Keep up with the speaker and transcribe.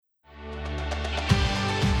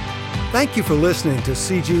Thank you for listening to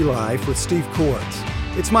CG Life with Steve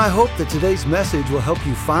Kortz. It's my hope that today's message will help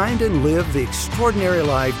you find and live the extraordinary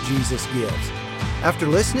life Jesus gives. After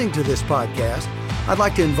listening to this podcast, I'd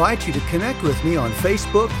like to invite you to connect with me on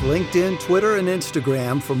Facebook, LinkedIn, Twitter, and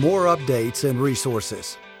Instagram for more updates and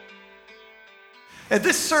resources. And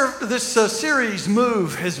this series,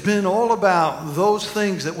 Move, has been all about those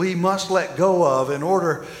things that we must let go of in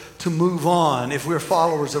order to move on if we're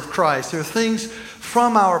followers of Christ. There are things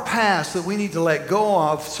from our past that we need to let go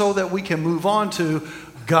of so that we can move on to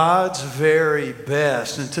God's very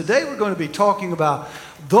best. And today we're going to be talking about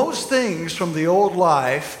those things from the old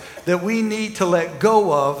life that we need to let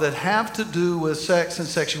go of that have to do with sex and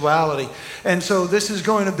sexuality. And so this is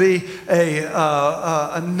going to be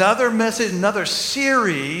another message, another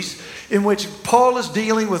series in which Paul is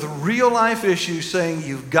dealing with real life issues, saying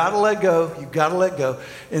you've got to let go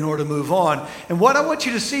in order to move on. And what I want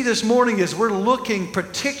you to see this morning is we're looking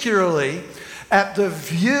particularly at the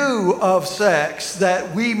view of sex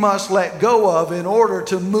that we must let go of in order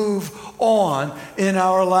to move on in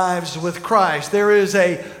our lives with Christ. There is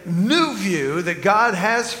a new view that God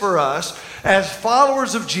has for us as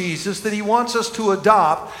followers of Jesus that He wants us to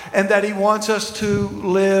adopt and that He wants us to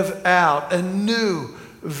live out. A new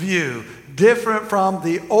view, different from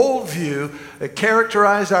the old view that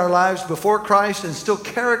characterized our lives before Christ and still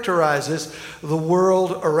characterizes the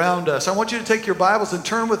world around us. I want you to take your Bibles and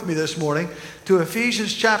turn with me this morning to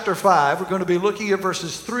Ephesians chapter 5. We're going to be looking at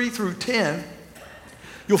verses 3 through 10.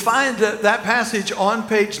 You'll find that passage on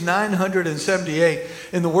page 978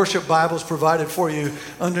 in the worship Bibles provided for you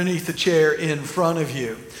underneath the chair in front of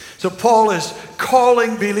you. So Paul is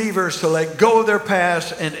calling believers to let go of their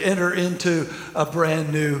past and enter into a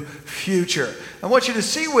brand new future. I want you to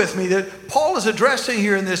see with me that Paul is addressing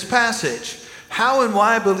here in this passage how and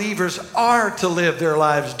why believers are to live their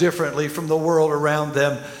lives differently from the world around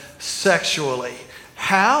them sexually.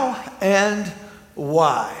 How and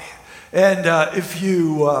why. And if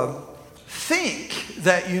you think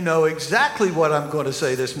that you know exactly what I'm going to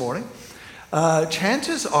say this morning,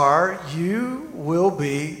 chances are you will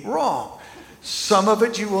be wrong. Some of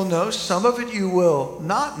it you will know, some of it you will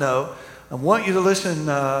not know. I want you to listen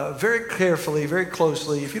very carefully, very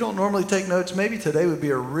closely. If you don't normally take notes, maybe today would be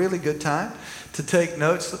a really good time to take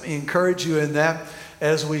notes. Let me encourage you in that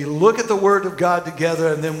as we look at the Word of God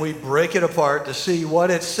together and then we break it apart to see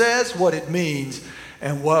what it says, what it means,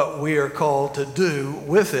 and what we are called to do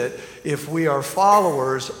with it if we are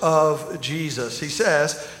followers of Jesus. He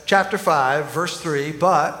says, chapter 5, verse 3,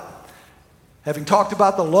 but having talked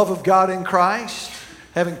about the love of God in Christ,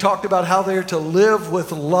 having talked about how they're to live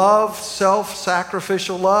with love,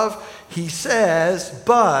 self-sacrificial love, he says,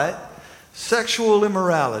 but sexual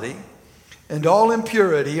immorality and all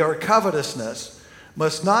impurity or covetousness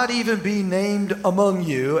must not even be named among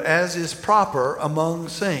you as is proper among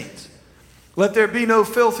saints. Let there be no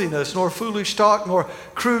filthiness, nor foolish talk, nor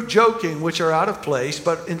crude joking, which are out of place,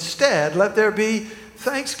 but instead let there be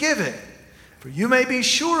thanksgiving. For you may be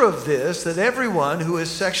sure of this, that everyone who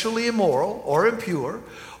is sexually immoral or impure,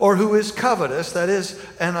 or who is covetous, that is,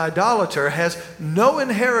 an idolater, has no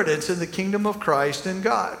inheritance in the kingdom of Christ and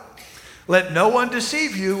God. Let no one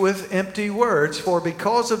deceive you with empty words, for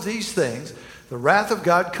because of these things, the wrath of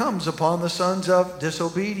God comes upon the sons of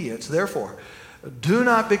disobedience. Therefore, do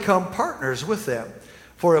not become partners with them.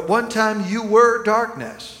 For at one time you were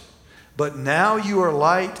darkness, but now you are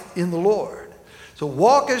light in the Lord. So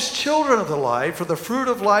walk as children of the light, for the fruit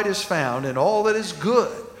of light is found in all that is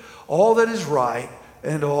good, all that is right,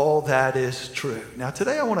 and all that is true. Now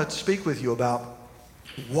today I want to speak with you about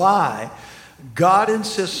why God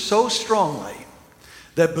insists so strongly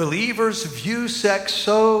that believers view sex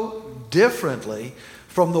so differently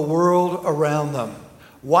from the world around them.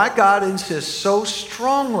 Why God insists so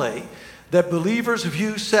strongly that believers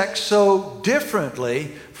view sex so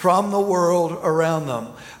differently from the world around them.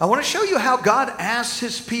 I want to show you how God asks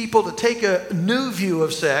His people to take a new view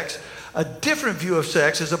of sex, a different view of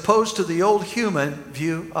sex, as opposed to the old human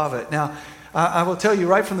view of it. Now, I will tell you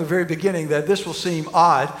right from the very beginning that this will seem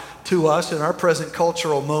odd to us in our present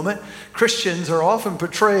cultural moment. Christians are often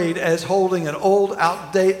portrayed as holding an old,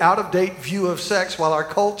 out-of-date view of sex, while our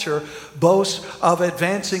culture boasts of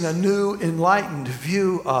advancing a new, enlightened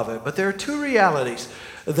view of it. But there are two realities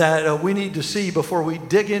that we need to see before we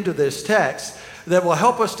dig into this text that will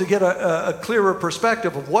help us to get a clearer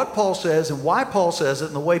perspective of what Paul says and why Paul says it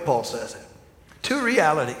and the way Paul says it. Two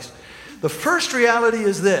realities. The first reality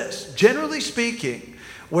is this: generally speaking,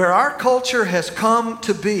 where our culture has come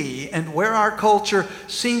to be and where our culture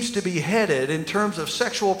seems to be headed in terms of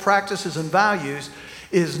sexual practices and values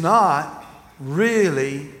is not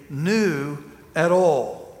really new at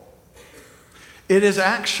all. It is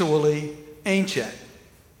actually ancient.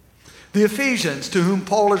 The Ephesians, to whom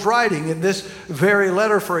Paul is writing in this very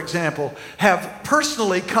letter, for example, have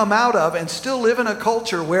personally come out of and still live in a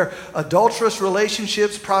culture where adulterous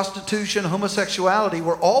relationships, prostitution, homosexuality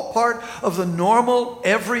were all part of the normal,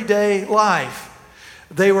 everyday life.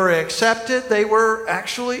 They were accepted. They were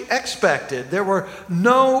actually expected. There were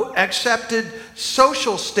no accepted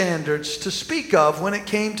social standards to speak of when it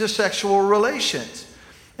came to sexual relations.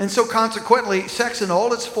 And so consequently, sex in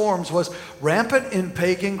all its forms was rampant in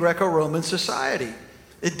pagan Greco-Roman society.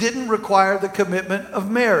 It didn't require the commitment of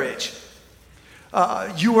marriage.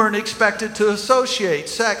 You weren't expected to associate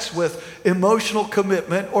sex with emotional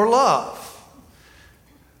commitment or love,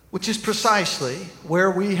 which is precisely where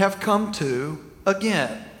we have come to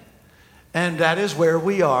again. And that is where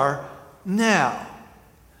we are now.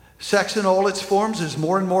 Sex in all its forms is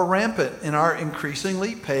more and more rampant in our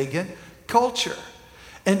increasingly pagan culture.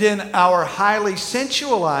 And in our highly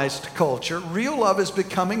sensualized culture, real love is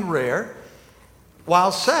becoming rare,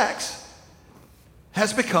 while sex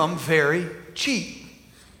has become very cheap.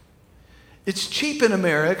 It's cheap in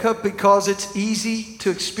America because it's easy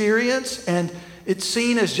to experience and it's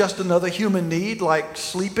seen as just another human need like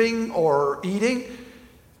sleeping or eating.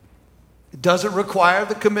 It doesn't require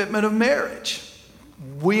the commitment of marriage.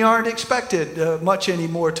 We aren't expected much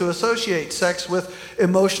anymore to associate sex with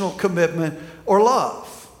emotional commitment or love.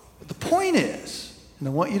 But the point is, and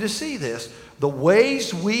I want you to see this, the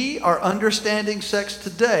ways we are understanding sex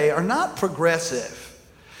today are not progressive.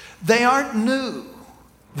 They aren't new.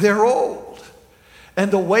 They're old.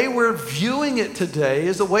 And the way we're viewing it today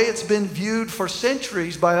is the way it's been viewed for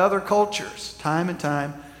centuries by other cultures, time and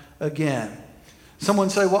time again. Someone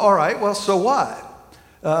say, well, all right, well, so what?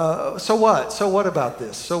 So what? So what about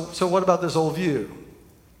this? So what about this old view?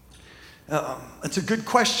 It's a good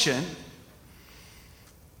question.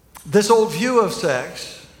 This old view of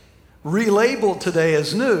sex, relabeled today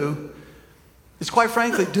as new, is quite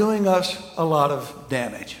frankly doing us a lot of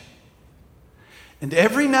damage. And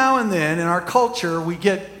every now and then in our culture, we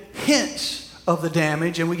get hints of the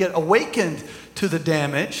damage and we get awakened to the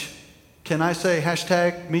damage. Can I say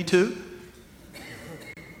hashtag me too?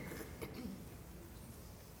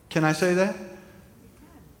 Can I say that?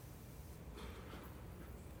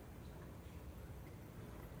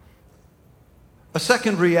 A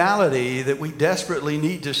second reality that we desperately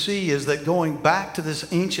need to see is that going back to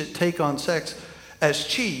this ancient take on sex as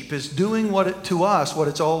cheap is doing to us what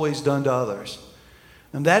it's always done to others.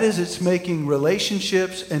 And that is, it's making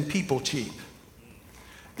relationships and people cheap.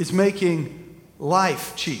 It's making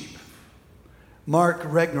life cheap. Mark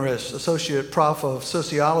Regnerus, Associate Prof of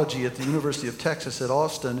Sociology at the University of Texas at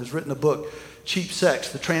Austin, has written a book, Cheap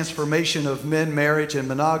Sex, The Transformation of Men, Marriage, and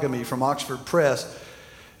Monogamy from Oxford Press.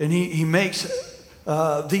 And he makes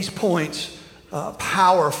these points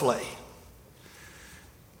powerfully.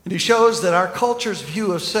 And he shows that our culture's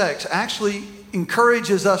view of sex actually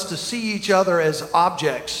encourages us to see each other as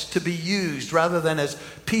objects to be used rather than as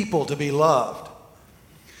people to be loved.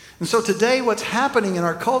 And so today what's happening in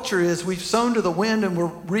our culture is we've sown to the wind and we're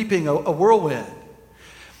reaping a whirlwind.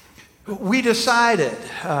 We decided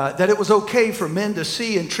that it was okay for men to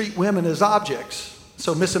see and treat women as objects.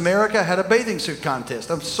 So Miss America had a bathing suit contest.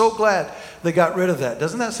 I'm so glad they got rid of that.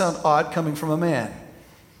 Doesn't that sound odd coming from a man?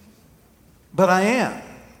 But I am.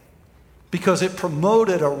 Because it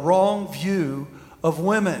promoted a wrong view of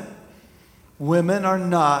women. Women are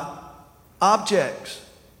not objects.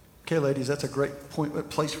 Okay, ladies, that's a great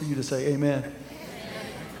place for you to say amen.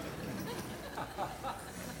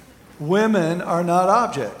 Women are not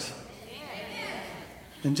objects.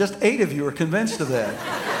 And just 8 of you are convinced of that.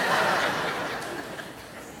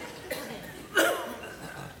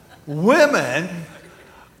 Women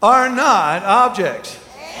are not objects.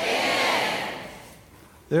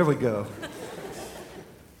 There we go.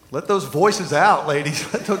 Let those voices out,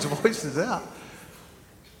 ladies. Let those voices out.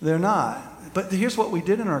 They're not. But here's what we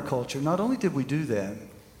did in our culture. Not only did we do that,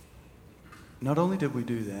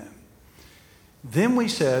 then we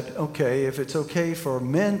said, okay, if it's okay for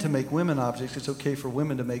men to make women objects, it's okay for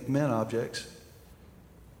women to make men objects.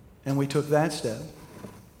 And we took that step.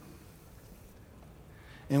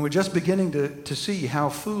 And we're just beginning to see how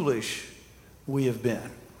foolish we have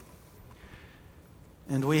been.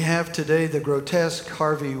 And we have today the grotesque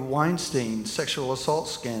Harvey Weinstein sexual assault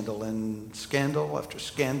scandal, and scandal after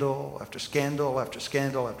scandal after scandal after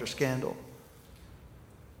scandal after scandal.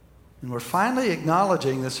 And we're finally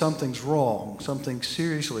acknowledging that something's wrong, something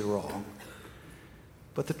seriously wrong.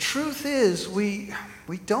 But the truth is, we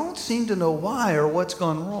don't seem to know why or what's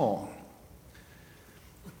gone wrong.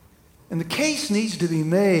 And the case needs to be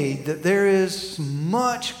made that there is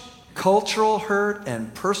much cultural hurt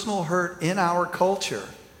and personal hurt in our culture,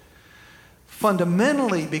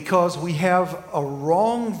 fundamentally because we have a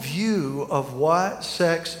wrong view of what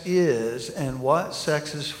sex is and what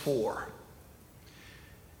sex is for.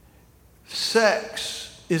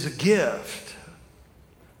 Sex is a gift,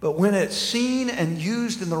 but when it's seen and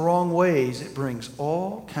used in the wrong ways, it brings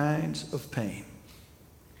all kinds of pain.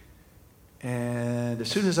 And as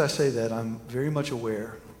soon as I say that, I'm very much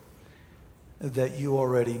aware that you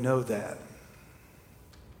already know that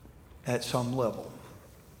at some level.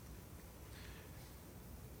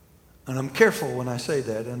 And I'm careful when I say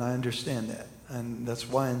that, and I understand that. And that's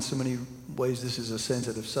why in so many ways this is a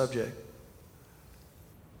sensitive subject.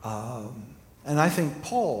 And I think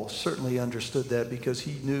Paul certainly understood that because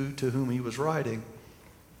he knew to whom he was writing.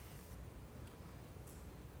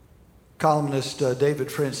 Columnist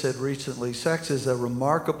David French said recently, sex is a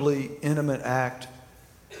remarkably intimate act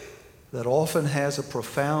that often has a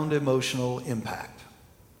profound emotional impact.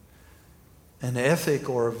 An ethic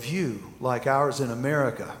or a view like ours in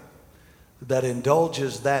America that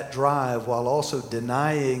indulges that drive while also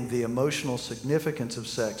denying the emotional significance of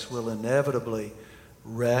sex will inevitably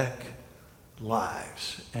wreck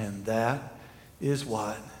lives. And that is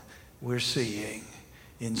what we're seeing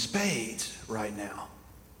in spades right now.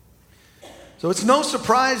 So it's no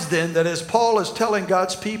surprise then that as Paul is telling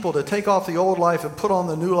God's people to take off the old life and put on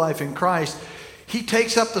the new life in Christ, he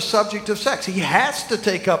takes up the subject of sex. He has to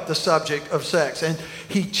take up the subject of sex. And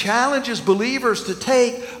he challenges believers to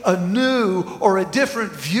take a new or a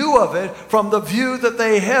different view of it from the view that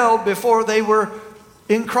they held before they were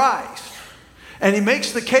in Christ. And he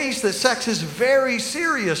makes the case that sex is very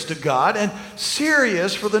serious to God and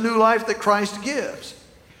serious for the new life that Christ gives.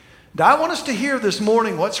 Now, I want us to hear this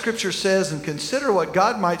morning what Scripture says and consider what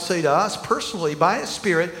God might say to us personally by His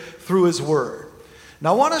Spirit through His Word.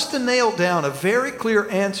 Now, I want us to nail down a very clear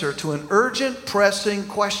answer to an urgent, pressing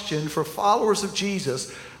question for followers of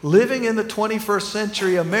Jesus living in the 21st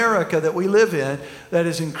century America that we live in that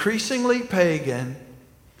is increasingly pagan.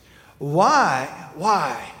 Why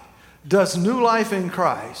does new life in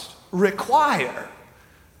Christ require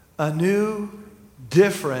a new,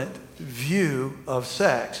 different view of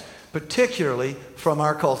sex, particularly from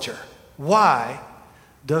our culture? Why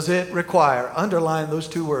does it require? Underline those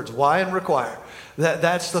two words, why and require.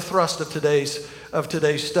 That's the thrust of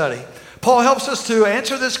today's study. Paul helps us to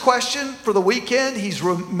answer this question for the weekend. He's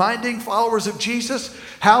reminding followers of Jesus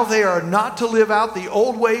how they are not to live out the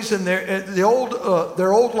old ways in their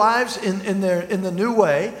old lives in the new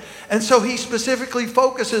way. And so he specifically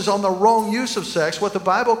focuses on the wrong use of sex, what the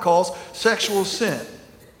Bible calls sexual sin.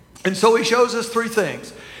 And so he shows us three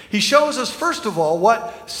things. He shows us, first of all,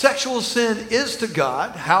 what sexual sin is to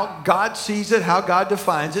God, how God sees it, how God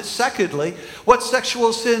defines it. Secondly, what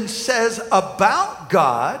sexual sin says about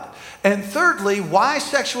God. And thirdly, why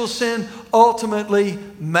sexual sin ultimately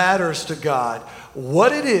matters to God.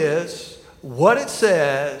 What it is, what it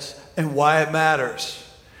says, and why it matters.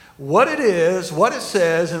 What it is, what it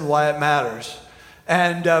says, and why it matters.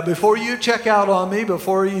 And before you check out on me,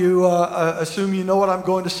 before you assume you know what I'm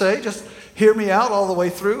going to say, just hear me out all the way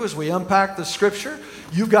through as we unpack the Scripture.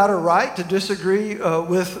 You've got a right to disagree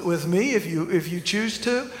with me if you choose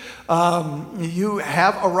to. You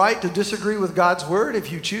have a right to disagree with God's Word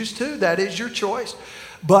if you choose to. That is your choice.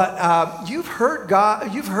 But you've heard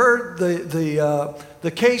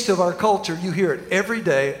the case of our culture. You hear it every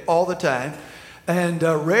day, all the time. And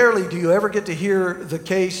rarely do you ever get to hear the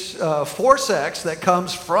case for sex that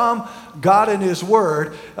comes from God and His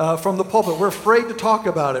Word from the pulpit. We're afraid to talk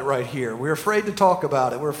about it right here. We're afraid to talk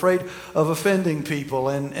about it. We're afraid of offending people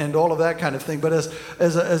and all of that kind of thing. But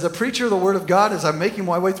as a preacher of the Word of God, as I'm making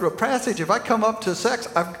my way through a passage, if I come up to sex,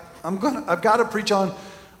 I've got to preach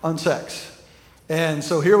on sex. And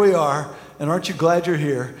so here we are. And aren't you glad you're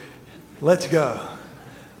here? Let's go.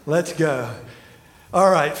 Let's go. All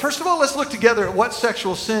right, first of all, let's look together at what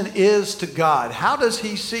sexual sin is to God. How does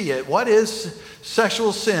He see it? What is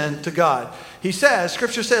sexual sin to God?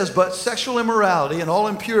 Scripture says, but sexual immorality and all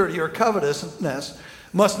impurity or covetousness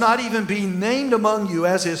must not even be named among you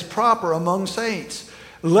as is proper among saints.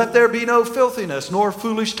 Let there be no filthiness, nor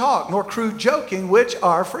foolish talk, nor crude joking, which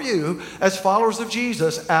are for you, as followers of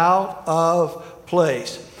Jesus, out of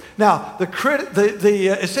place. Now,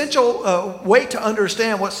 the essential way to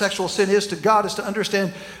understand what sexual sin is to God is to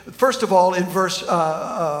understand, first of all, in verse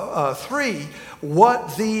 3,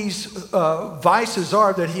 what these vices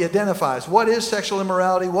are that he identifies. What is sexual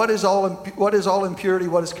immorality? What is all impurity?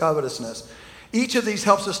 What is covetousness? Each of these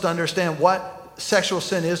helps us to understand what sexual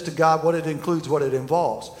sin is to God, what it includes, what it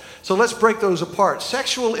involves. So let's break those apart.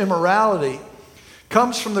 Sexual immorality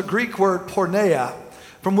comes from the Greek word porneia,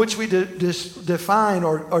 from which we define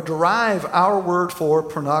or derive our word for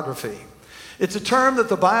pornography. It's a term that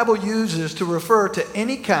the Bible uses to refer to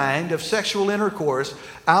any kind of sexual intercourse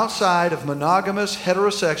outside of monogamous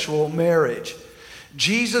heterosexual marriage.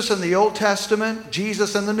 Jesus in the Old Testament,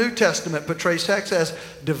 Jesus in the New Testament portray sex as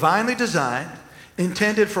divinely designed,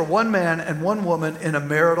 intended for one man and one woman in a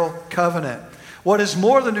marital covenant. What is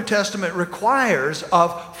more, the New Testament requires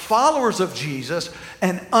of followers of Jesus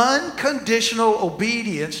an unconditional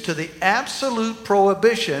obedience to the absolute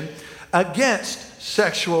prohibition against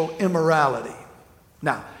sexual immorality.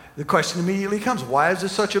 Now, the question immediately comes, why is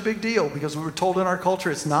this such a big deal? Because we were told in our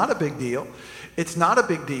culture it's not a big deal. It's not a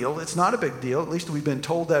big deal. It's not a big deal. At least we've been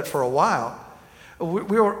told that for a while.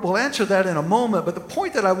 We'll answer that in a moment, but the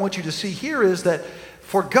point that I want you to see here is that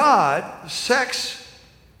for God, sex,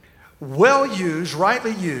 well used,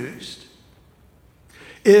 rightly used,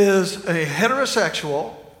 is a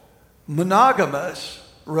heterosexual, monogamous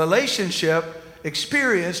relationship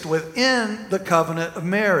experienced within the covenant of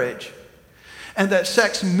marriage. And that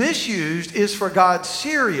sex misused is for God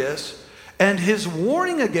serious, and his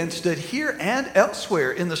warning against it here and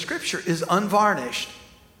elsewhere in the scripture is unvarnished.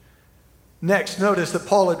 Next, notice that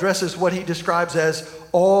Paul addresses what he describes as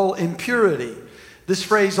all impurity. This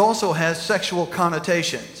phrase also has sexual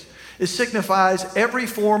connotations. It signifies every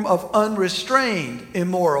form of unrestrained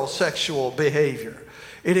immoral sexual behavior.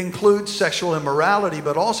 It includes sexual immorality,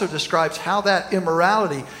 but also describes how that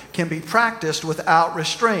immorality can be practiced without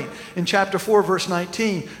restraint. In chapter 4, verse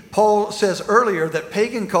 19, Paul says earlier that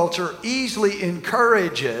pagan culture easily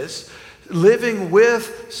encourages living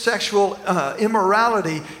with sexual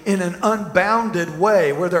immorality in an unbounded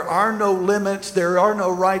way, where there are no limits, there are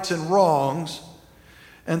no rights and wrongs,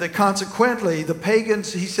 and that consequently the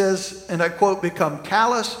pagans, he says, and I quote, become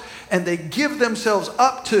callous, and they give themselves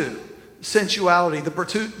up to sensuality, the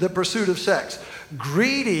pursuit of sex,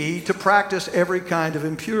 greedy to practice every kind of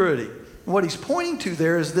impurity. What he's pointing to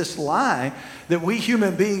there is this lie that we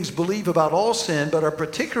human beings believe about all sin, but are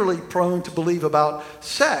particularly prone to believe about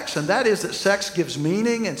sex. And that is that sex gives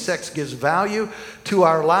meaning and sex gives value to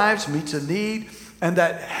our lives, meets a need, and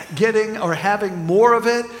that getting or having more of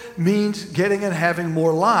it means getting and having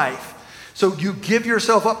more life. So you give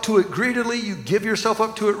yourself up to it greedily, you give yourself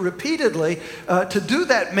up to it repeatedly. To do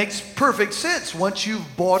that makes perfect sense once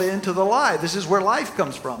you've bought into the lie. This is where life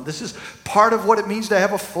comes from. This is part of what it means to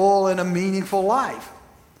have a full and a meaningful life.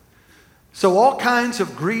 So all kinds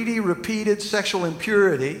of greedy, repeated sexual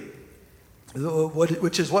impurity,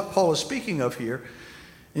 which is what Paul is speaking of here,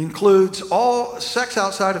 includes all sex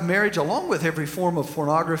outside of marriage, along with every form of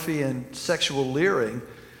pornography and sexual leering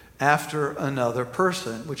after another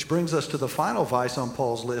person, which brings us to the final vice on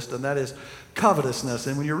Paul's list, and that is covetousness.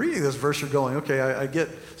 And when you're reading this verse, you're going, okay, I get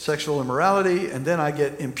sexual immorality, and then I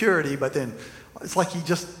get impurity, but then it's like he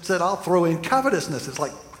just said, I'll throw in covetousness. It's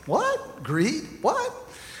like, what? Greed? What?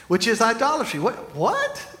 Which is idolatry.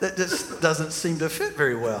 What? That just doesn't seem to fit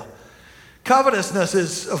very well. Covetousness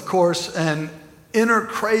is, of course, an inner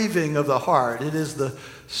craving of the heart. It is the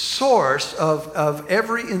source of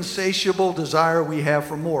every insatiable desire we have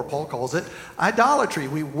for more. Paul calls it idolatry.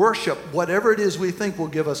 We worship whatever it is we think will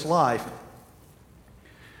give us life.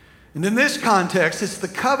 And in this context, it's the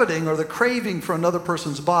coveting or the craving for another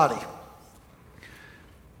person's body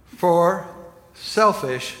for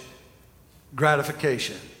selfish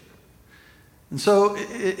gratification. And so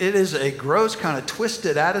it is a gross kind of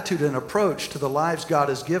twisted attitude and approach to the lives God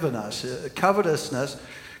has given us. Covetousness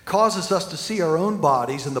causes us to see our own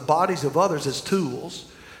bodies and the bodies of others as tools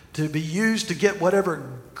to be used to get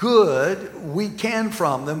whatever good we can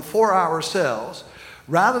from them for ourselves,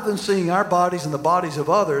 rather than seeing our bodies and the bodies of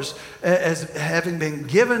others as having been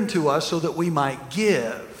given to us so that we might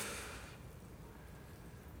give.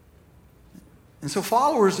 And so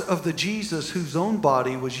followers of the Jesus whose own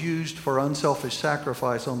body was used for unselfish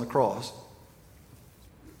sacrifice on the cross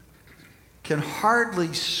can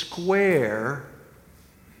hardly square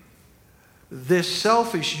this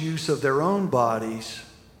selfish use of their own bodies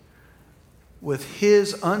with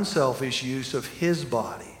his unselfish use of his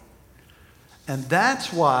body. And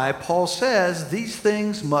that's why Paul says these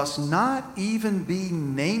things must not even be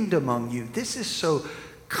named among you. This is so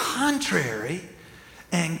contrary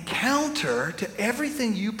and counter to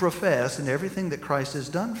everything you profess and everything that Christ has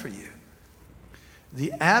done for you.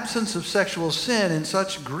 The absence of sexual sin and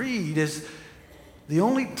such greed is the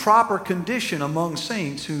only proper condition among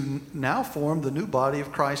saints who now form the new body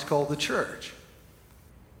of Christ called the church.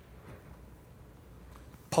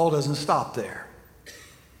 Paul doesn't stop there.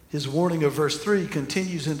 His warning of verse 3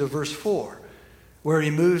 continues into verse 4, where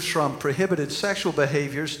he moves from prohibited sexual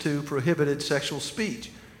behaviors to prohibited sexual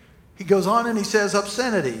speech. He goes on and he says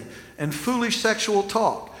obscenity and foolish sexual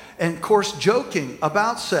talk and coarse joking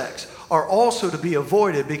about sex are also to be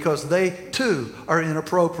avoided because they too are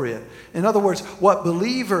inappropriate. In other words, what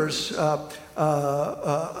believers,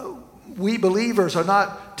 we believers are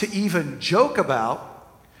not to even joke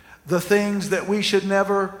about the things that we should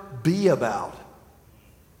never be about.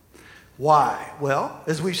 Why? Well,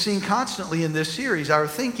 as we've seen constantly in this series, our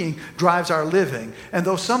thinking drives our living. And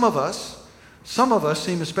though some of us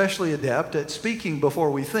seem especially adept at speaking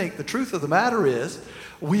before we think, the truth of the matter is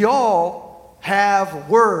we all have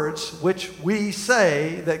words which we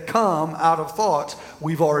say that come out of thoughts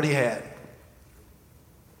we've already had.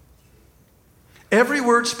 Every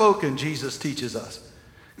word spoken, Jesus teaches us,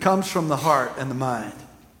 comes from the heart and the mind.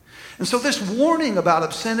 And so this warning about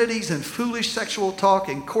obscenities and foolish sexual talk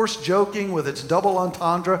and coarse joking with its double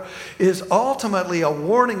entendre is ultimately a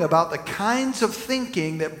warning about the kinds of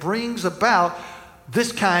thinking that brings about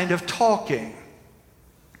this kind of talking.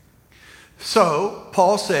 So,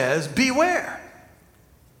 Paul says, beware.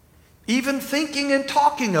 Even thinking and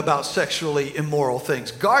talking about sexually immoral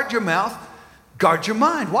things. Guard your mouth, guard your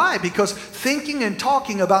mind. Why? Because thinking and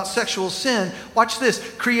talking about sexual sin, watch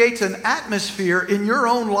this, creates an atmosphere in your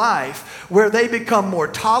own life where they become more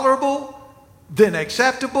tolerable, then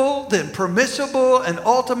acceptable, then permissible, and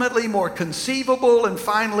ultimately more conceivable, and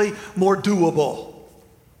finally more doable.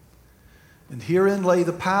 And herein lay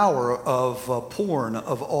the power of porn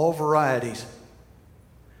of all varieties.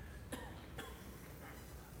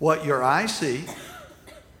 What your eyes see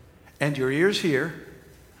and your ears hear,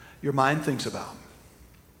 your mind thinks about.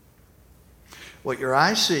 What your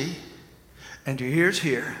eyes see and your ears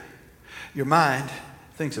hear, your mind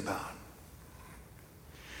thinks about.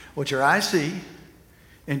 What your eyes see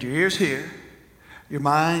and your ears hear, your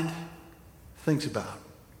mind thinks about.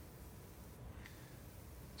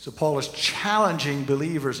 So Paul is challenging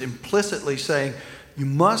believers, implicitly saying, you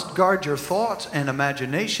must guard your thoughts and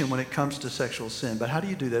imagination when it comes to sexual sin. But how do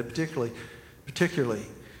you do that, particularly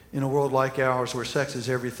in a world like ours where sex is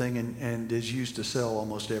everything and is used to sell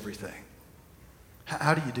almost everything?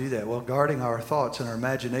 How do you do that? Well, guarding our thoughts and our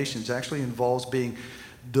imaginations actually involves being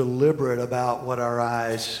deliberate about what our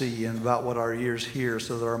eyes see and about what our ears hear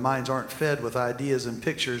so that our minds aren't fed with ideas and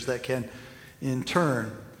pictures that can, in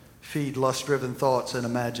turn, feed lust-driven thoughts and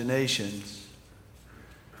imaginations.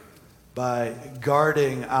 By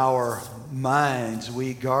guarding our minds,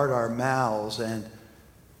 we guard our mouths and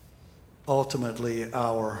ultimately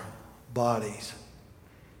our bodies.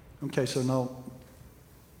 Okay, so no.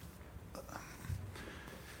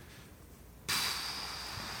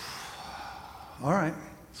 All right,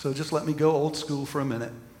 so just let me go old school for a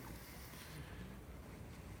minute.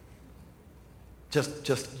 You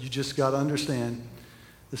just got to understand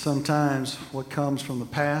that sometimes what comes from the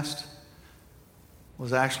past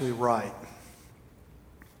was actually right.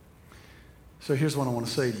 So here's what I want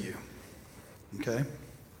to say to you, okay?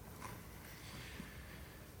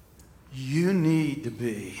 You need to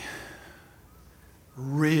be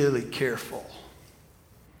really careful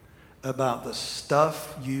about the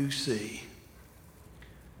stuff you see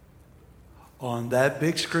on that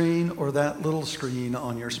big screen or that little screen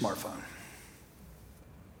on your smartphone.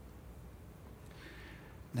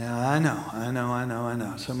 Now, I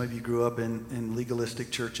know. Some of you grew up in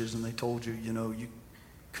legalistic churches and they told you, you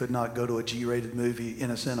could not go to a G-rated movie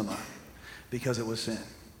in a cinema because it was sin.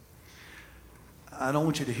 I don't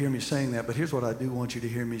want you to hear me saying that, but here's what I do want you to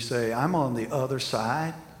hear me say. I'm on the other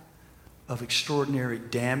side of extraordinary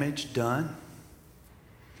damage done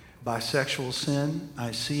by sexual sin.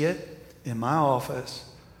 I see it in my office.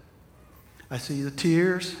 I see the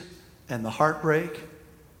tears and the heartbreak.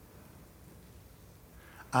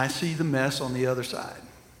 I see the mess on the other side.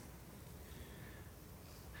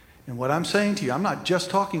 And what I'm saying to you, I'm not just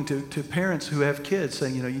talking to parents who have kids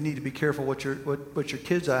saying, you need to be careful what your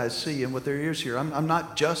kids' eyes see and what their ears hear. I'm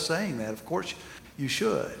not just saying that. Of course you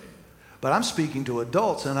should. But I'm speaking to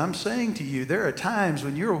adults, and I'm saying to you, there are times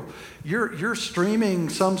when you're streaming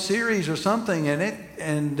some series or something, and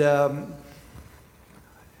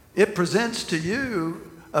it presents to you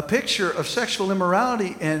a picture of sexual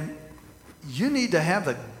immorality, and you need to have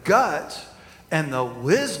the guts and the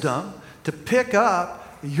wisdom to pick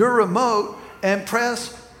up your remote and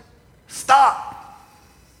press stop.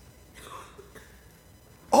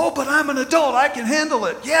 Oh, but I'm an adult. I can handle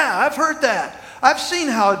it. Yeah, I've heard that. I've seen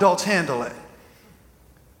how adults handle it.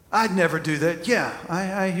 I'd never do that. Yeah,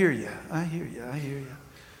 I hear you. I hear you.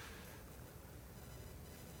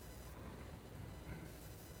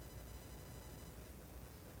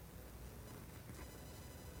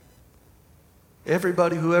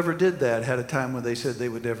 Everybody who ever did that had a time when they said they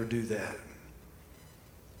would never do that.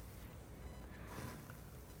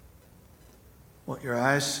 What your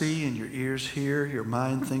eyes see and your ears hear, your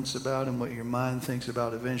mind thinks about, and what your mind thinks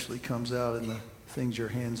about eventually comes out in the things your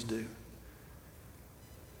hands do.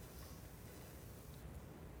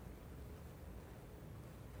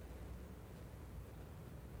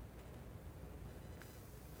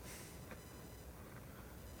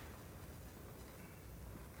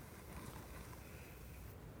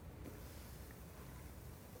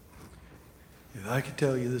 If I could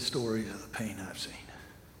tell you the stories of the pain I've seen.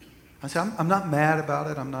 I say, I'm not mad about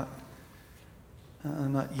it. I'm not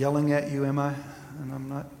yelling at you, am I? And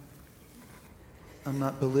I'm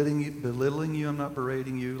not belittling you. I'm not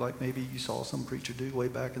berating you like maybe you saw some preacher do way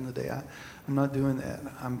back in the day. I'm not doing that.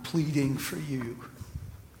 I'm pleading for you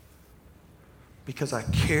because I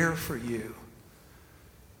care for you.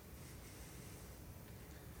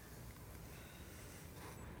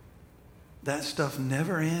 That stuff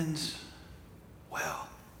never ends well.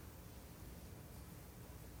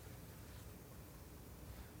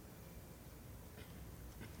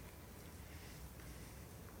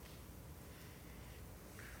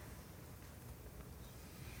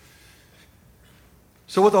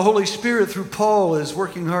 So what the Holy Spirit through Paul is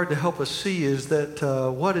working hard to help us see is that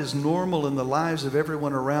what is normal in the lives of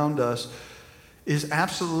everyone around us is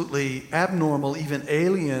absolutely abnormal, even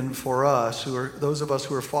alien for us, those of us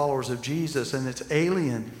who are followers of Jesus, and it's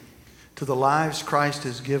alien to the lives Christ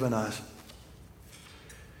has given us.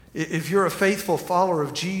 If you're a faithful follower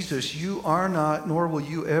of Jesus, you are not, nor will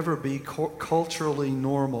you ever be culturally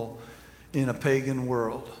normal in a pagan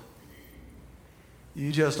world.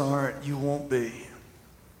 You just aren't. You won't be.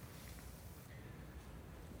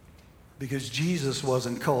 Because Jesus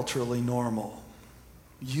wasn't culturally normal.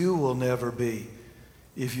 You will never be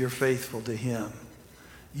if you're faithful to Him.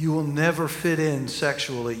 You will never fit in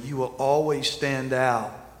sexually. You will always stand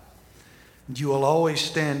out. You will always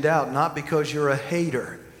stand out not because you're a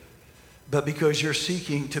hater, but because you're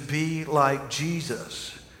seeking to be like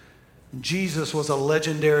Jesus. Jesus was a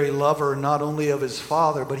legendary lover not only of His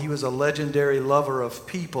Father, but He was a legendary lover of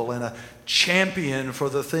people and a champion for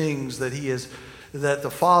the things that that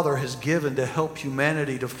the Father has given to help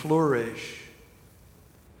humanity to flourish.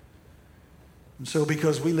 And so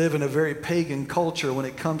because we live in a very pagan culture when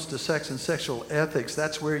it comes to sex and sexual ethics,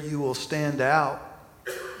 that's where you will stand out.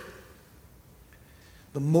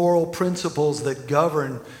 The moral principles that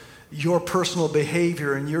govern your personal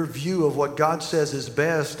behavior and your view of what God says is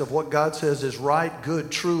best, of what God says is right,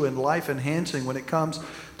 good, true, and life-enhancing when it comes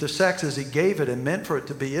to sex as He gave it and meant for it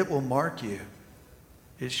to be, it will mark you.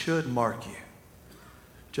 It should mark you.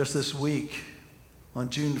 Just this week, on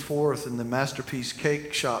June 4th, in the Masterpiece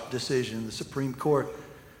Cake Shop decision, the Supreme Court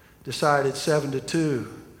decided 7-2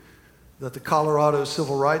 that the Colorado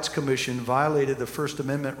Civil Rights Commission violated the First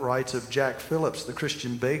Amendment rights of Jack Phillips, the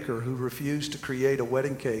Christian baker who refused to create a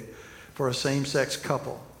wedding cake for a same-sex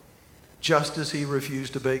couple, just as he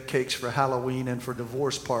refused to bake cakes for Halloween and for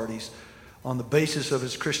divorce parties on the basis of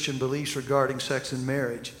his Christian beliefs regarding sex and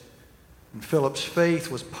marriage. And Phillips' faith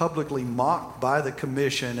was publicly mocked by the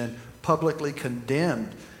commission and publicly condemned.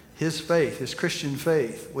 His faith, his Christian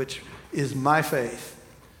faith, which is my faith,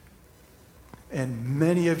 and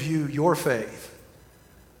many of you, your faith,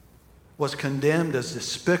 was condemned as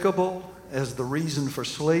despicable, as the reason for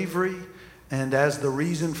slavery, and as the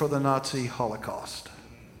reason for the Nazi Holocaust.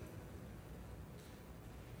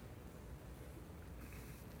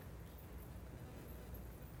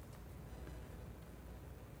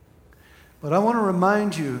 But I want to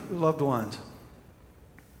remind you, loved ones,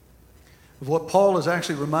 of what Paul is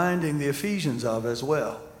actually reminding the Ephesians of as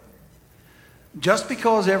well. Just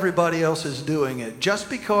because everybody else is doing it, just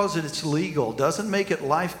because it's legal, doesn't make it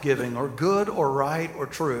life-giving or good or right or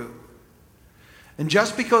true. And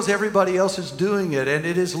just because everybody else is doing it and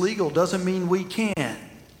it is legal doesn't mean we can.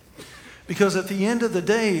 Because at the end of the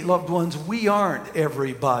day, loved ones, we aren't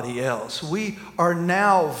everybody else. We are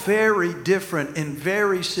now very different in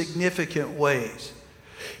very significant ways.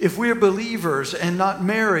 If we're believers and not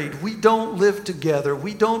married, we don't live together.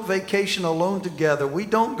 We don't vacation alone together. We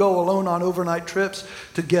don't go alone on overnight trips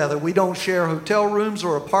together. We don't share hotel rooms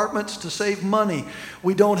or apartments to save money.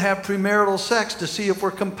 We don't have premarital sex to see if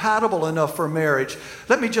we're compatible enough for marriage.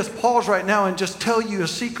 Let me just pause right now and just tell you a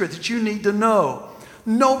secret that you need to know.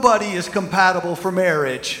 Nobody is compatible for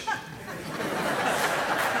marriage.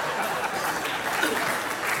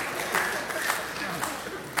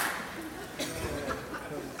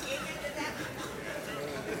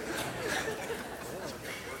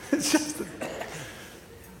 It's just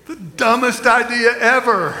the dumbest idea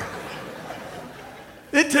ever.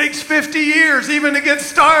 It takes 50 years even to get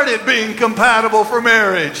started being compatible for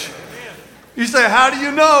marriage. You say, how do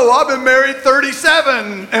you know? I've been married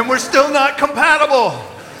 37 and we're still not compatible.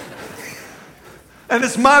 And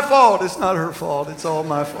it's my fault. It's not her fault. It's all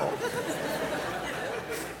my fault.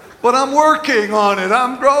 But I'm working on it.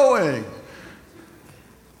 I'm growing.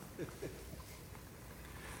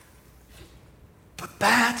 But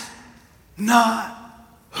that's not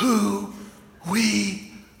who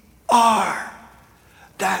we are.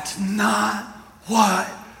 That's not what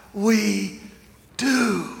we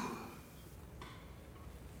do.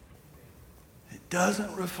 It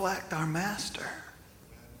doesn't reflect our master.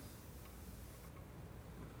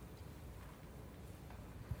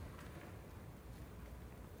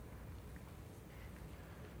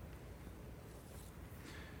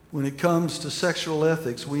 When it comes to sexual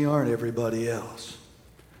ethics, we aren't everybody else.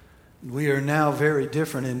 We are now very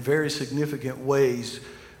different in very significant ways.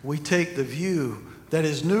 We take the view that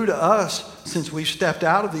is new to us since we've stepped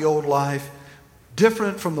out of the old life,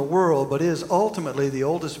 different from the world, but is ultimately the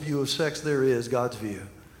oldest view of sex there is, God's view.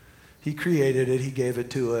 He created it. He gave it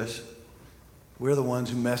to us. We're the ones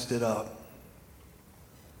who messed it up.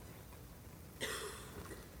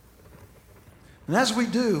 And as we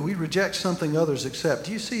do, we reject something others accept.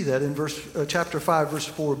 Do you see that in chapter 5, verse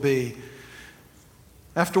 4b?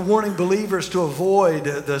 After warning believers to avoid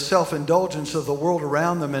the self-indulgence of the world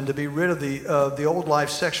around them and to be rid of the old life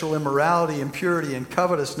sexual immorality, impurity, and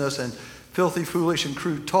covetousness and filthy, foolish, and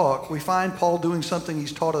crude talk, we find Paul doing something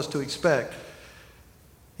he's taught us to expect.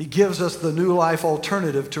 He gives us the new life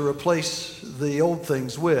alternative to replace the old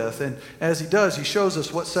things with. And as he does, he shows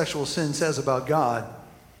us what sexual sin says about God.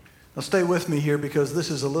 Now stay with me here because this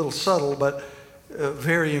is a little subtle but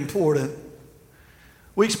very important.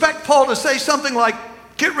 We expect Paul to say something like,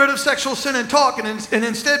 get rid of sexual sin and talk and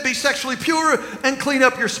instead be sexually pure and clean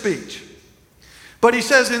up your speech. But he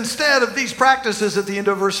says instead of these practices at the end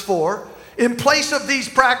of verse 4, in place of these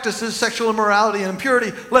practices, sexual immorality and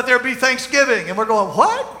impurity, let there be thanksgiving. And we're going,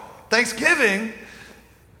 what? Thanksgiving?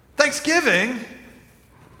 Thanksgiving?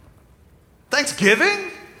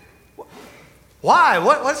 Thanksgiving? Why?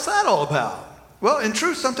 What's that all about? Well, in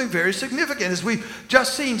truth, something very significant. As we've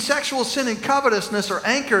just seen, sexual sin and covetousness are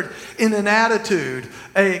anchored in an attitude,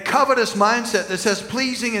 a covetous mindset that says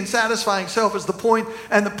pleasing and satisfying self is the point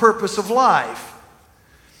and the purpose of life.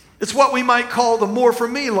 It's what we might call the more for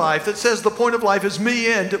me life that says the point of life is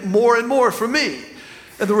me and more for me.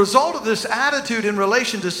 And the result of this attitude in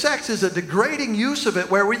relation to sex is a degrading use of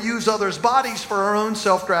it where we use others' bodies for our own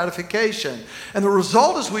self-gratification. And the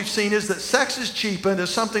result, as we've seen, is that sex is cheapened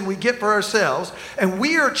as something we get for ourselves, and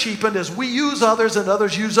we are cheapened as we use others and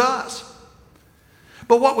others use us.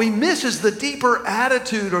 But what we miss is the deeper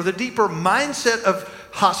attitude or the deeper mindset of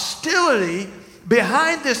hostility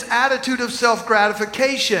behind this attitude of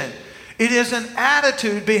self-gratification. It is an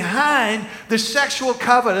attitude behind the sexual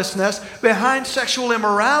covetousness, behind sexual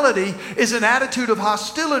immorality, is an attitude of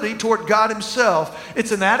hostility toward God himself.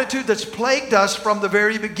 It's an attitude that's plagued us from the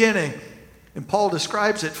very beginning. And Paul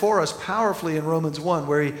describes it for us powerfully in Romans 1,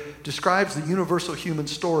 where he describes the universal human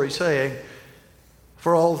story, saying,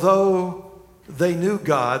 for although they knew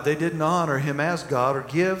God, they didn't honor him as God or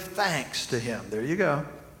give thanks to him. There you go.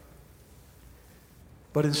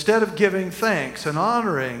 But instead of giving thanks and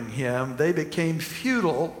honoring him, they became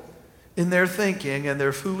futile in their thinking, and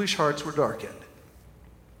their foolish hearts were darkened.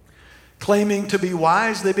 Claiming to be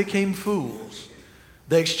wise, they became fools.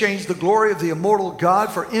 They exchanged the glory of the immortal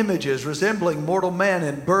God for images resembling mortal men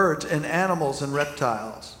and birds and animals and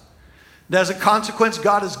reptiles. And as a consequence,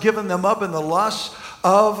 God has given them up in the lusts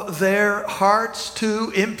of their hearts to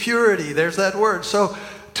impurity. There's that word. So,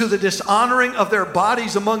 to the dishonoring of their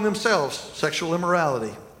bodies among themselves, sexual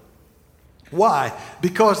immorality. Why?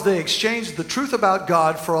 Because they exchanged the truth about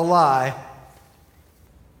God for a lie.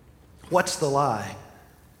 What's the lie?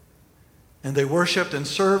 And they worshiped and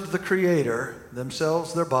served the Creator,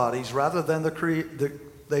 themselves, their bodies, rather than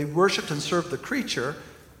they worshiped and served the creature,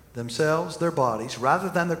 themselves, their bodies, rather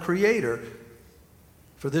than the Creator.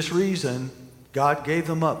 For this reason, God gave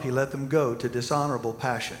them up. He let them go to dishonorable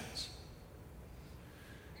passions.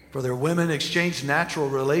 For their women exchanged natural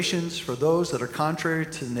relations for those that are contrary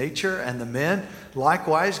to nature, and the men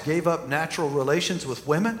likewise gave up natural relations with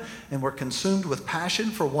women and were consumed with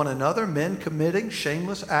passion for one another, men committing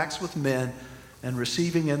shameless acts with men and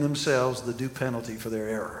receiving in themselves the due penalty for their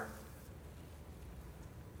error.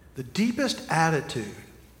 The deepest attitude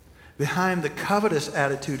behind the covetous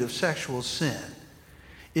attitude of sexual sin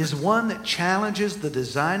is one that challenges the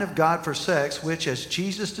design of God for sex, which, as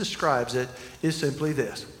Jesus describes it, is simply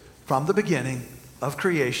this. From the beginning of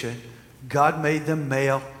creation, God made them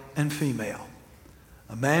male and female.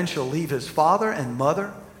 A man shall leave his father and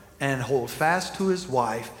mother and hold fast to his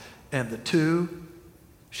wife, and the two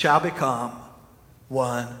shall become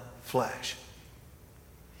one flesh.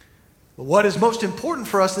 But what is most important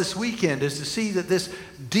for us this weekend is to see that this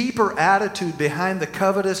deeper attitude behind the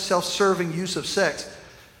covetous, self-serving use of sex,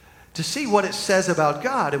 to see what it says about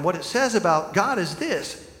God. And what it says about God is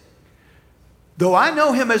this: though I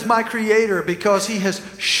know him as my creator because he has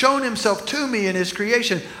shown himself to me in his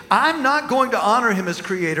creation, I'm not going to honor him as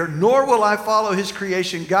creator, nor will I follow his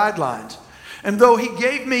creation guidelines. And though he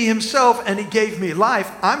gave me himself and he gave me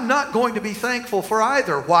life, I'm not going to be thankful for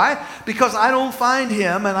either. Why? Because I don't find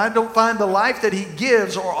him and I don't find the life that he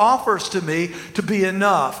gives or offers to me to be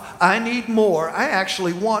enough. I need more. I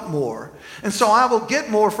actually want more. And so I will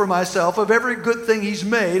get more for myself of every good thing he's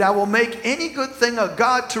made. I will make any good thing of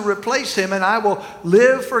God to replace him, and I will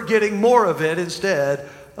live for getting more of it instead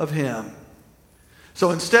of him.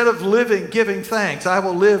 So instead of living giving thanks, I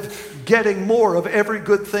will live getting more of every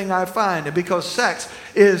good thing I find. And because sex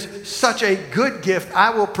is such a good gift, I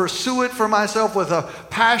will pursue it for myself with a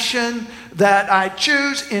passion that I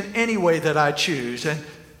choose in any way that I choose. And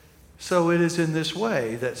so it is in this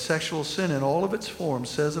way that sexual sin in all of its forms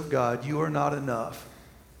says of God, you are not enough.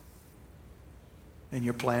 And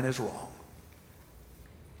your plan is wrong.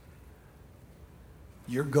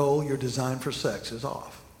 Your goal, your design for sex is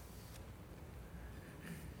off.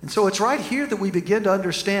 And so it's right here that we begin to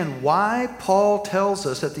understand why Paul tells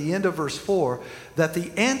us at the end of verse 4 that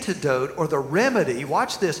the antidote or the remedy,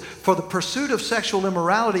 watch this, for the pursuit of sexual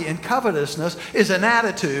immorality and covetousness is an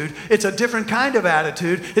attitude. It's a different kind of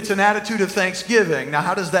attitude. It's an attitude of thanksgiving. Now,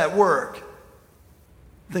 how does that work?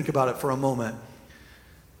 Think about it for a moment.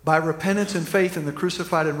 By repentance and faith in the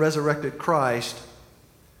crucified and resurrected Christ,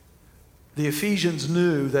 the Ephesians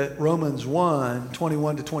knew that Romans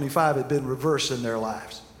 1:21-25 had been reversed in their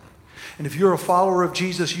lives. And if you're a follower of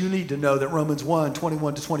Jesus, you need to know that Romans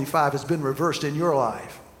 1:21-25 has been reversed in your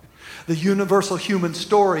life. The universal human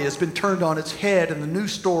story has been turned on its head, and the new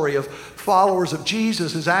story of followers of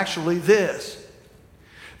Jesus is actually this: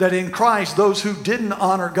 that in Christ, those who didn't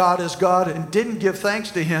honor God as God and didn't give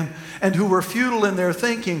thanks to him and who were futile in their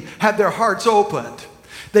thinking had their hearts opened.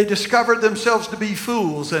 They discovered themselves to be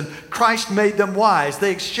fools, and Christ made them wise.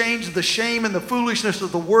 They exchanged the shame and the foolishness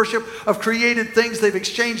of the worship of created things. They've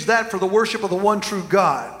exchanged that for the worship of the one true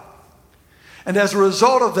God. And as a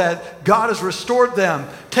result of that, God has restored them,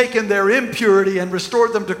 taken their impurity and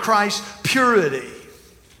restored them to Christ's purity.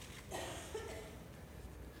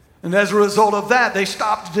 And as a result of that, they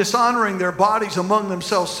stopped dishonoring their bodies among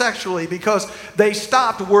themselves sexually because they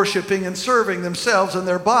stopped worshiping and serving themselves and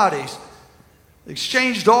their bodies. They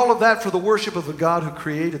exchanged all of that for the worship of the God who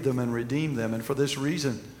created them and redeemed them. And for this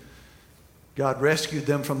reason, God rescued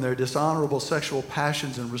them from their dishonorable sexual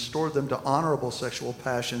passions and restored them to honorable sexual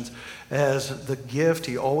passions as the gift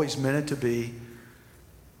he always meant it to be,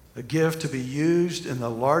 a gift to be used in the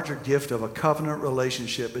larger gift of a covenant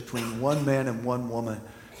relationship between one man and one woman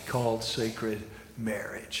called sacred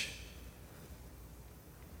marriage.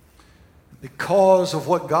 Because of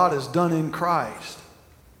what God has done in Christ,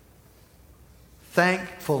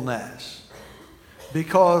 thankfulness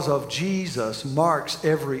because of Jesus marks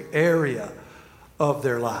every area of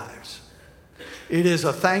their lives. It is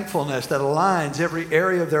a thankfulness that aligns every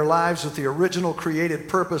area of their lives with the original created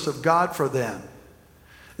purpose of God for them.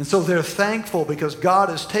 And so they're thankful because God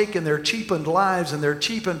has taken their cheapened lives and their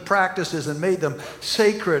cheapened practices and made them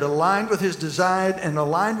sacred, aligned with his design and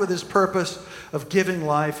aligned with his purpose of giving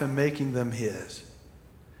life and making them his.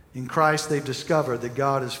 In Christ, they've discovered that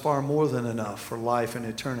God is far more than enough for life and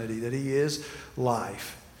eternity, that he is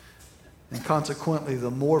life. And consequently,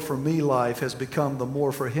 the more for me life has become the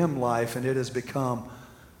more for him life, and it has become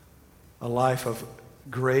a life of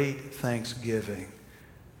great thanksgiving.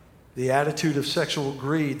 The attitude of sexual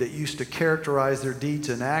greed that used to characterize their deeds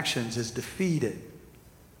and actions is defeated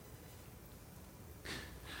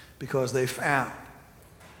because they found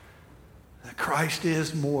that Christ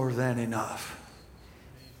is more than enough.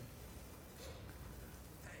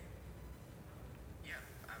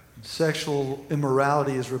 Sexual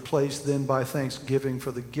immorality is replaced then by thanksgiving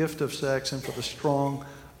for the gift of sex and for the strong,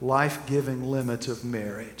 life-giving limits of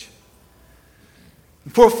marriage.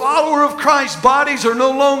 For a follower of Christ, bodies are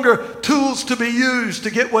no longer tools to be used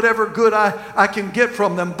to get whatever good I can get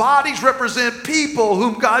from them. Bodies represent people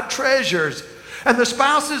whom God treasures. And the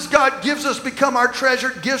spouses God gives us become our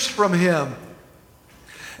treasured gifts from him.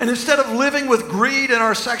 And instead of living with greed in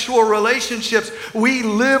our sexual relationships, we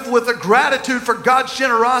live with a gratitude for God's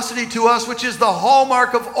generosity to us, which is the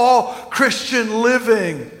hallmark of all Christian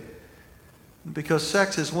living. Because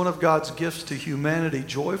sex is one of God's gifts to humanity,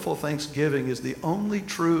 joyful thanksgiving is the only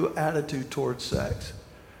true attitude towards sex.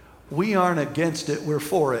 We aren't against it, we're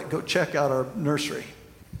for it. Go check out our nursery.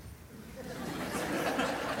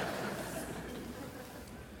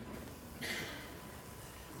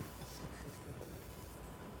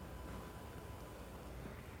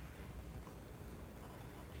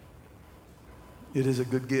 It is a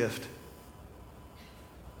good gift.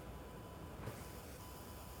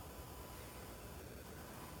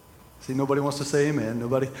 See, nobody wants to say amen.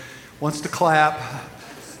 Nobody wants to clap.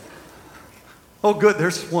 Oh, good,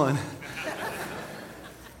 there's one.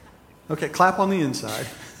 Okay, clap on the inside.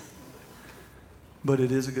 But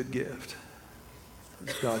it is a good gift.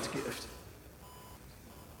 It's God's gift.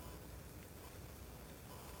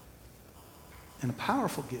 And a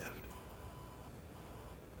powerful gift.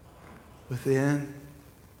 Within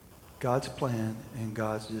God's plan and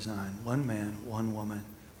God's design. One man, one woman,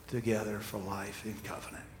 together for life in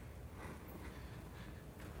covenant.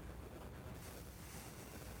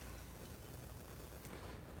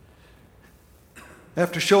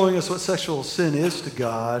 After showing us what sexual sin is to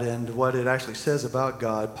God and what it actually says about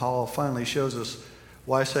God, Paul finally shows us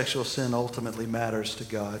why sexual sin ultimately matters to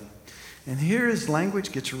God. And here his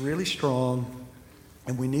language gets really strong,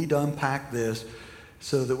 and we need to unpack this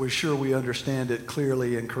so that we're sure we understand it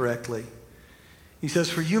clearly and correctly. He says,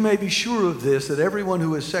 "For you may be sure of this, that everyone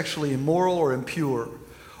who is sexually immoral or impure,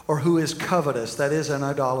 or who is covetous, that is, an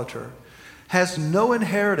idolater, has no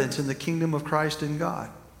inheritance in the kingdom of Christ and God.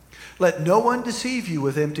 Let no one deceive you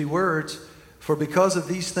with empty words, for because of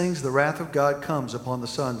these things the wrath of God comes upon the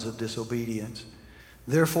sons of disobedience.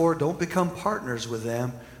 Therefore, don't become partners with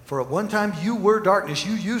them, for at one time you were darkness.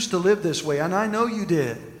 You used to live this way, and I know you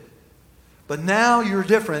did. But now you're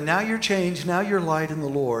different. Now you're changed. Now you're light in the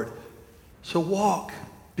Lord. So walk.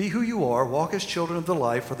 Be who you are. Walk as children of the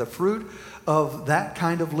light, for the fruit of that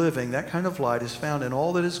kind of living, that kind of light is found in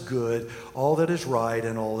all that is good, all that is right,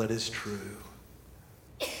 and all that is true."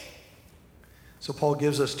 So Paul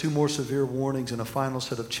gives us two more severe warnings and a final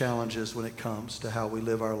set of challenges when it comes to how we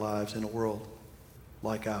live our lives in a world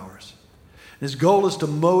like ours. His goal is to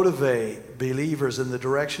motivate believers in the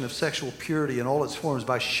direction of sexual purity in all its forms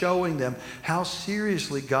by showing them how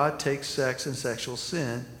seriously God takes sex and sexual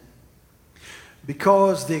sin.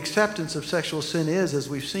 Because the acceptance of sexual sin is, as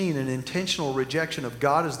we've seen, an intentional rejection of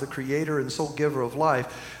God as the creator and sole giver of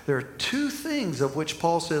life, there are two things of which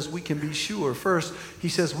Paul says we can be sure. First, he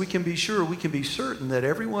says we can be sure, we can be certain that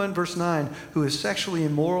everyone, verse 9, who is sexually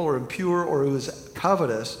immoral or impure or who is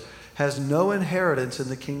covetous has no inheritance in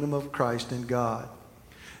the kingdom of Christ and God.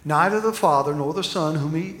 Neither the Father nor the Son,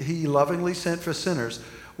 whom he lovingly sent for sinners,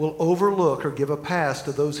 will overlook or give a pass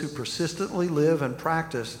to those who persistently live and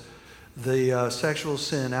practice the sexual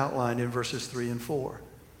sin outlined in verses 3 and 4.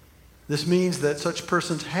 This means that such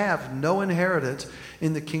persons have no inheritance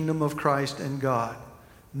in the kingdom of Christ and God.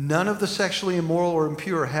 None of the sexually immoral or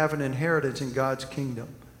impure have an inheritance in God's kingdom.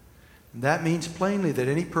 And that means plainly that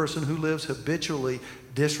any person who lives habitually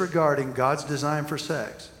disregarding God's design for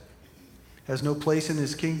sex has no place in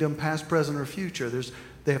his kingdom, past, present, or future.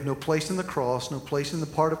 They have no place in the cross, no place in the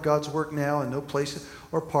part of God's work now, and no place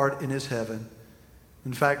or part in his heaven.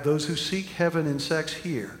 In fact, those who seek heaven in sex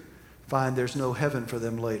here find there's no heaven for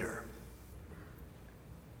them later.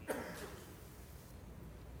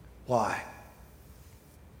 Why?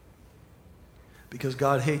 Because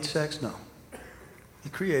God hates sex? No. He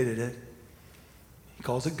created it. He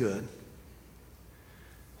calls it good.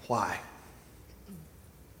 Why?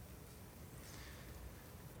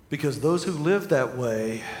 Because those who live that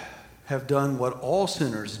way have done what all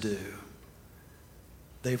sinners do.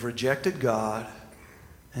 They've rejected God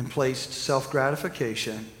and placed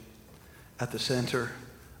self-gratification at the center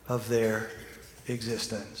of their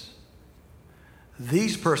existence.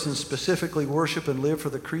 These persons specifically worship and live for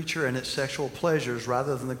the creature and its sexual pleasures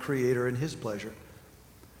rather than the Creator and His pleasure.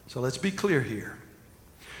 So let's be clear here.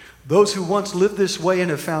 Those who once lived this way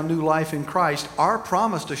and have found new life in Christ are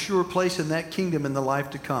promised a sure place in that kingdom in the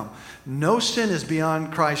life to come. No sin is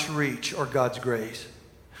beyond Christ's reach or God's grace.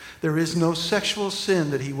 There is no sexual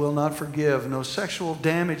sin that He will not forgive, no sexual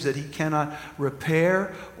damage that He cannot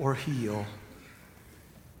repair or heal.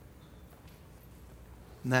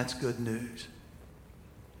 And that's good news.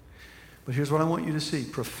 But here's what I want you to see.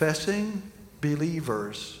 Professing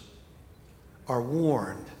believers are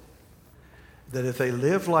warned that if they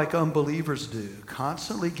live like unbelievers do,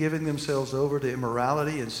 constantly giving themselves over to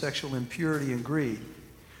immorality and sexual impurity and greed,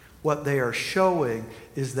 what they are showing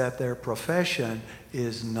is that their profession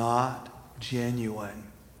is not genuine.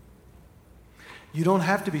 You don't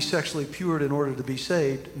have to be sexually pure in order to be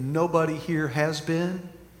saved. Nobody here has been.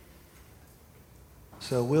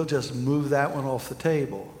 So we'll just move that one off the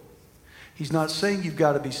table. He's not saying you've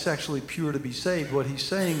got to be sexually pure to be saved. What he's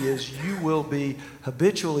saying is you will be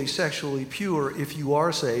habitually sexually pure if you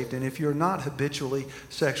are saved. And if you're not habitually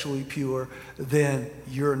sexually pure, then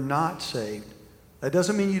you're not saved. That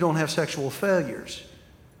doesn't mean you don't have sexual failures.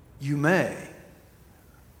 You may,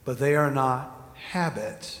 but they are not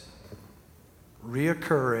habits,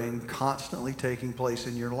 reoccurring, constantly taking place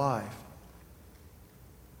in your life.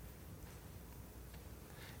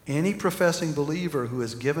 Any professing believer who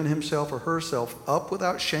has given himself or herself up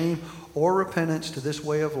without shame or repentance to this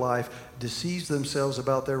way of life deceives themselves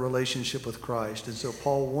about their relationship with Christ. And so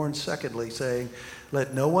Paul warns secondly, saying,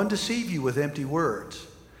 "Let no one deceive you with empty words,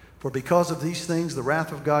 for because of these things the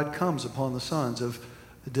wrath of God comes upon the sons of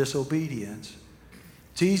disobedience."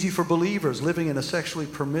 It's easy for believers living in a sexually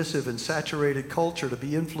permissive and saturated culture to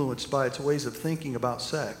be influenced by its ways of thinking about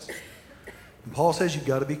sex. And Paul says you've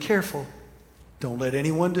got to be careful. Don't let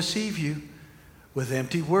anyone deceive you with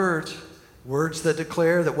empty words, words that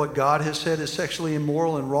declare that what God has said is sexually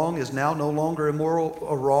immoral and wrong is now no longer immoral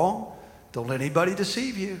or wrong. Don't let anybody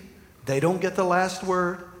deceive you. They don't get the last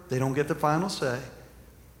word. They don't get the final say.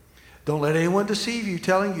 Don't let anyone deceive you,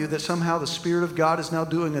 telling you that somehow the Spirit of God is now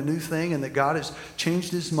doing a new thing and that God has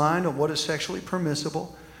changed his mind on what is sexually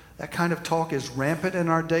permissible. That kind of talk is rampant in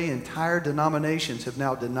our day. Entire denominations have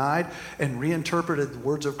now denied and reinterpreted the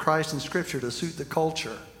words of Christ in Scripture to suit the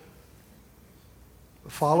culture.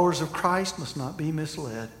 The followers of Christ must not be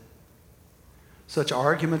misled. Such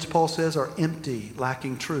arguments, Paul says, are empty,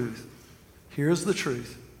 lacking truth. Here's the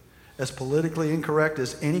truth. As politically incorrect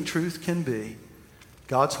as any truth can be,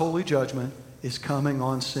 God's holy judgment is coming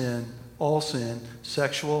on sin, all sin,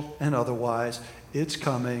 sexual and otherwise. It's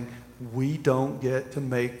coming. We don't get to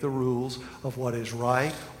make the rules of what is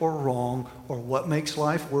right or wrong or what makes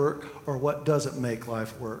life work or what doesn't make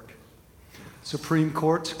life work. Supreme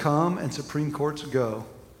courts come and Supreme courts go.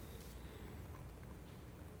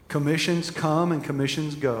 Commissions come and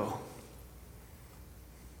commissions go.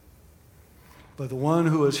 But the one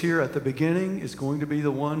who was here at the beginning is going to be the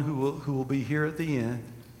one who will be here at the end.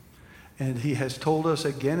 And he has told us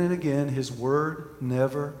again and again, his word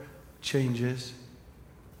never changes.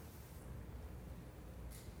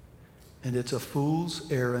 And it's a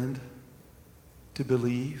fool's errand to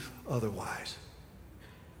believe otherwise.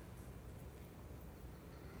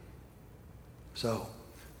 So,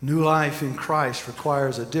 new life in Christ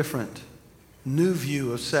requires a different, new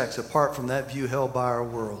view of sex apart from that view held by our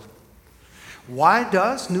world. Why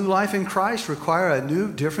does new life in Christ require a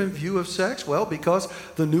new, different view of sex? Well, because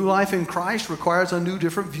the new life in Christ requires a new,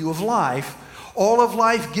 different view of life. All of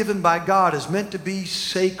life given by God is meant to be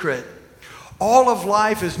sacred. All of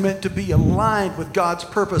life is meant to be aligned with God's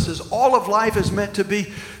purposes. All of life is meant to be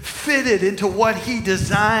fitted into what He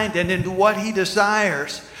designed and into what He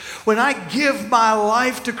desires. When I give my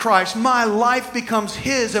life to Christ, my life becomes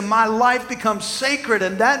His and my life becomes sacred.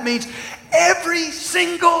 And that means every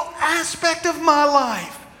single aspect of my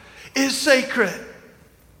life is sacred.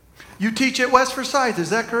 You teach at West Forsyth,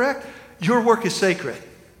 is that correct? Your work is sacred.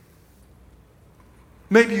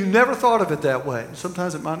 Maybe you never thought of it that way.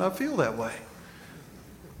 Sometimes it might not feel that way.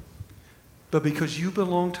 But because you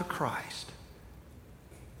belong to Christ,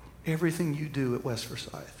 everything you do at West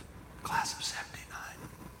Forsyth, class of 79,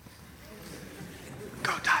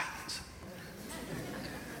 go Titans.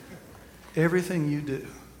 Everything you do,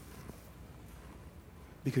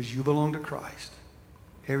 because you belong to Christ,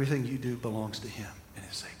 everything you do belongs to Him and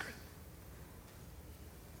is sacred.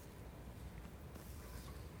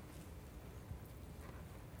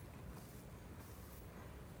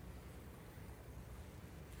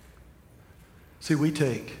 See, we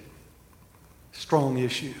take strong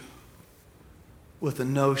issue with the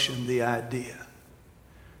notion, the idea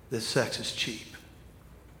that sex is cheap.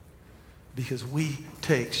 Because we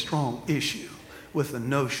take strong issue with the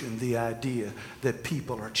notion, the idea that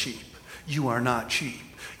people are cheap. You are not cheap.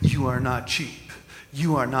 You are not cheap.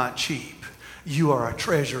 You are not cheap. You are a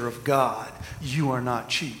treasure of God. You are not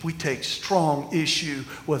cheap. We take strong issue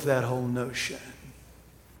with that whole notion.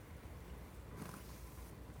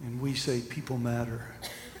 And we say people matter.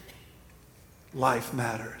 Life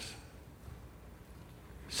matters.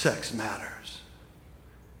 Sex matters.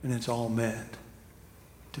 And it's all meant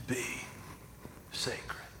to be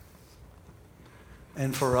sacred.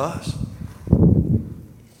 And for us,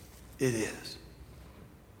 it is.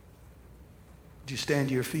 Would you stand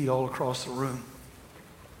to your feet all across the room?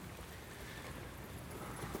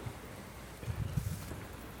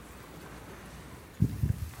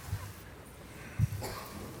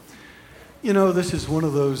 You know, this is one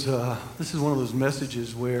of those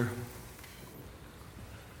messages where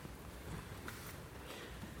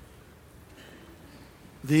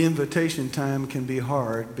the invitation time can be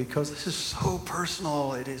hard because this is so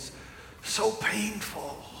personal. It is so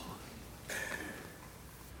painful.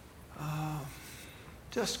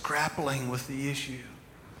 Just grappling with the issue,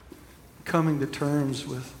 coming to terms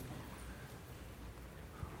with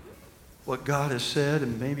what God has said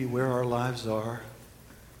and maybe where our lives are.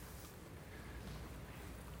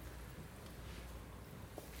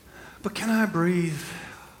 But can I breathe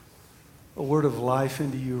a word of life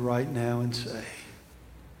into you right now and say,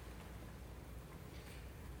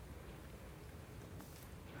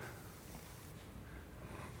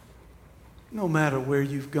 no matter where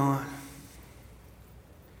you've gone,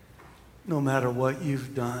 no matter what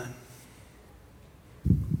you've done,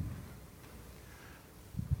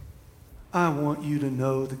 I want you to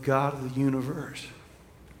know the God of the universe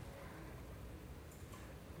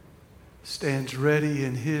stands ready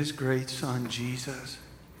in His great Son, Jesus,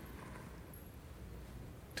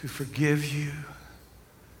 to forgive you,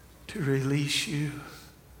 to release you,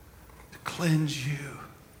 to cleanse you,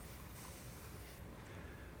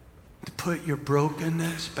 to put your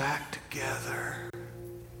brokenness back together.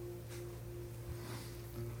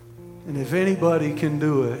 And if anybody can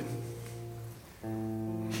do it,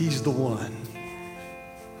 He's the one.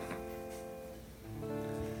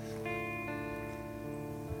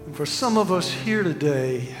 And for some of us here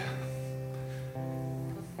today,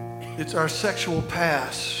 it's our sexual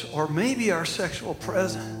past or maybe our sexual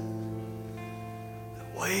present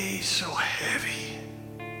that weighs so heavy.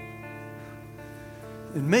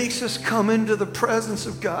 It makes us come into the presence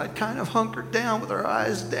of God kind of hunkered down with our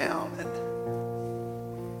eyes down and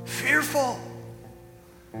fearful.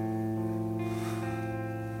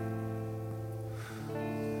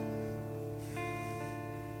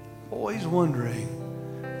 Always wondering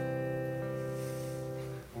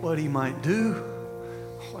what He might do,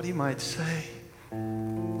 what He might say,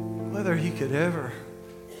 whether He could ever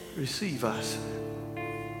receive us.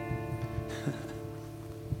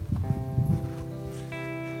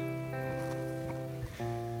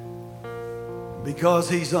 Because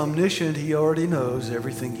He's omniscient, He already knows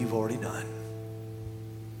everything you've already done.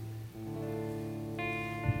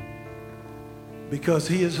 Because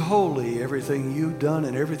He is holy, everything you've done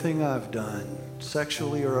and everything I've done,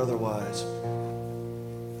 sexually or otherwise,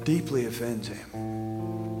 deeply offends Him.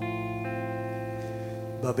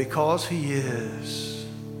 But because He is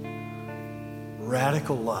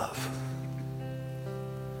radical love,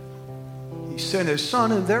 He sent His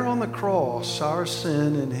Son, and there on the cross, our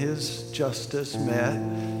sin and His justice met.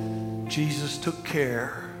 Jesus took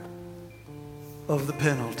care of the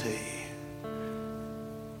penalty.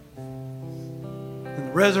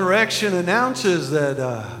 And resurrection announces that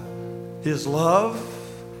His love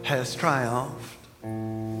has triumphed.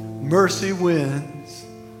 Mercy wins.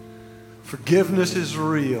 Forgiveness is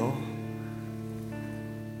real.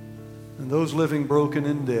 And those living broken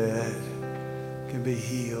and dead can be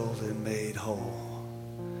healed and made whole.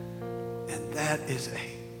 And that is a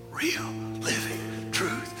real living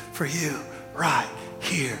truth for you right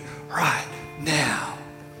here, right now.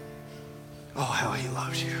 Oh, how He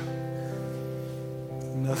loves you.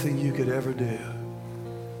 Nothing you could ever do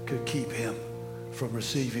could keep Him from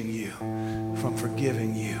receiving you, from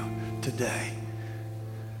forgiving you today.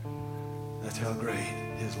 That's how great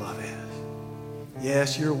His love is.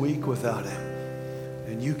 Yes, you're weak without Him,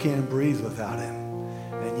 and you can't breathe without Him,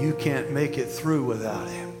 and you can't make it through without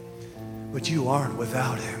Him, but you aren't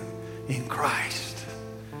without Him in Christ,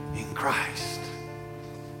 in Christ,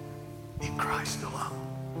 in Christ alone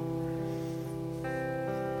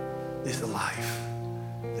is the life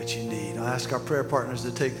that you need. I ask our prayer partners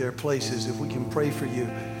to take their places. If we can pray for you,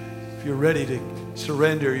 if you're ready to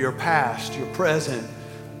surrender your past, your present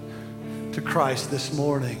to Christ this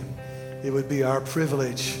morning, it would be our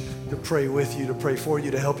privilege to pray with you, to pray for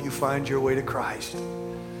you, to help you find your way to Christ.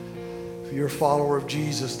 If you're a follower of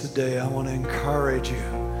Jesus today, I want to encourage you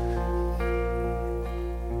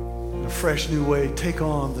in a fresh new way. Take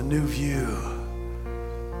on the new view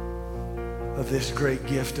of this great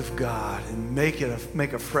gift of God and make a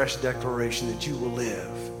fresh declaration that you will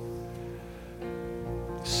live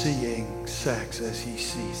seeing sex as He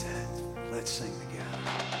sees it. Let's sing together.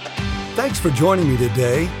 Thanks for joining me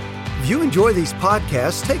today. If you enjoy these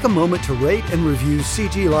podcasts, take a moment to rate and review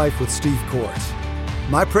CG Life with Steve Courts.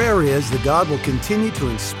 My prayer is that God will continue to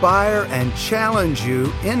inspire and challenge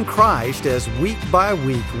you in Christ as week by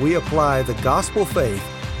week we apply the gospel faith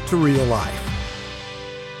to real life.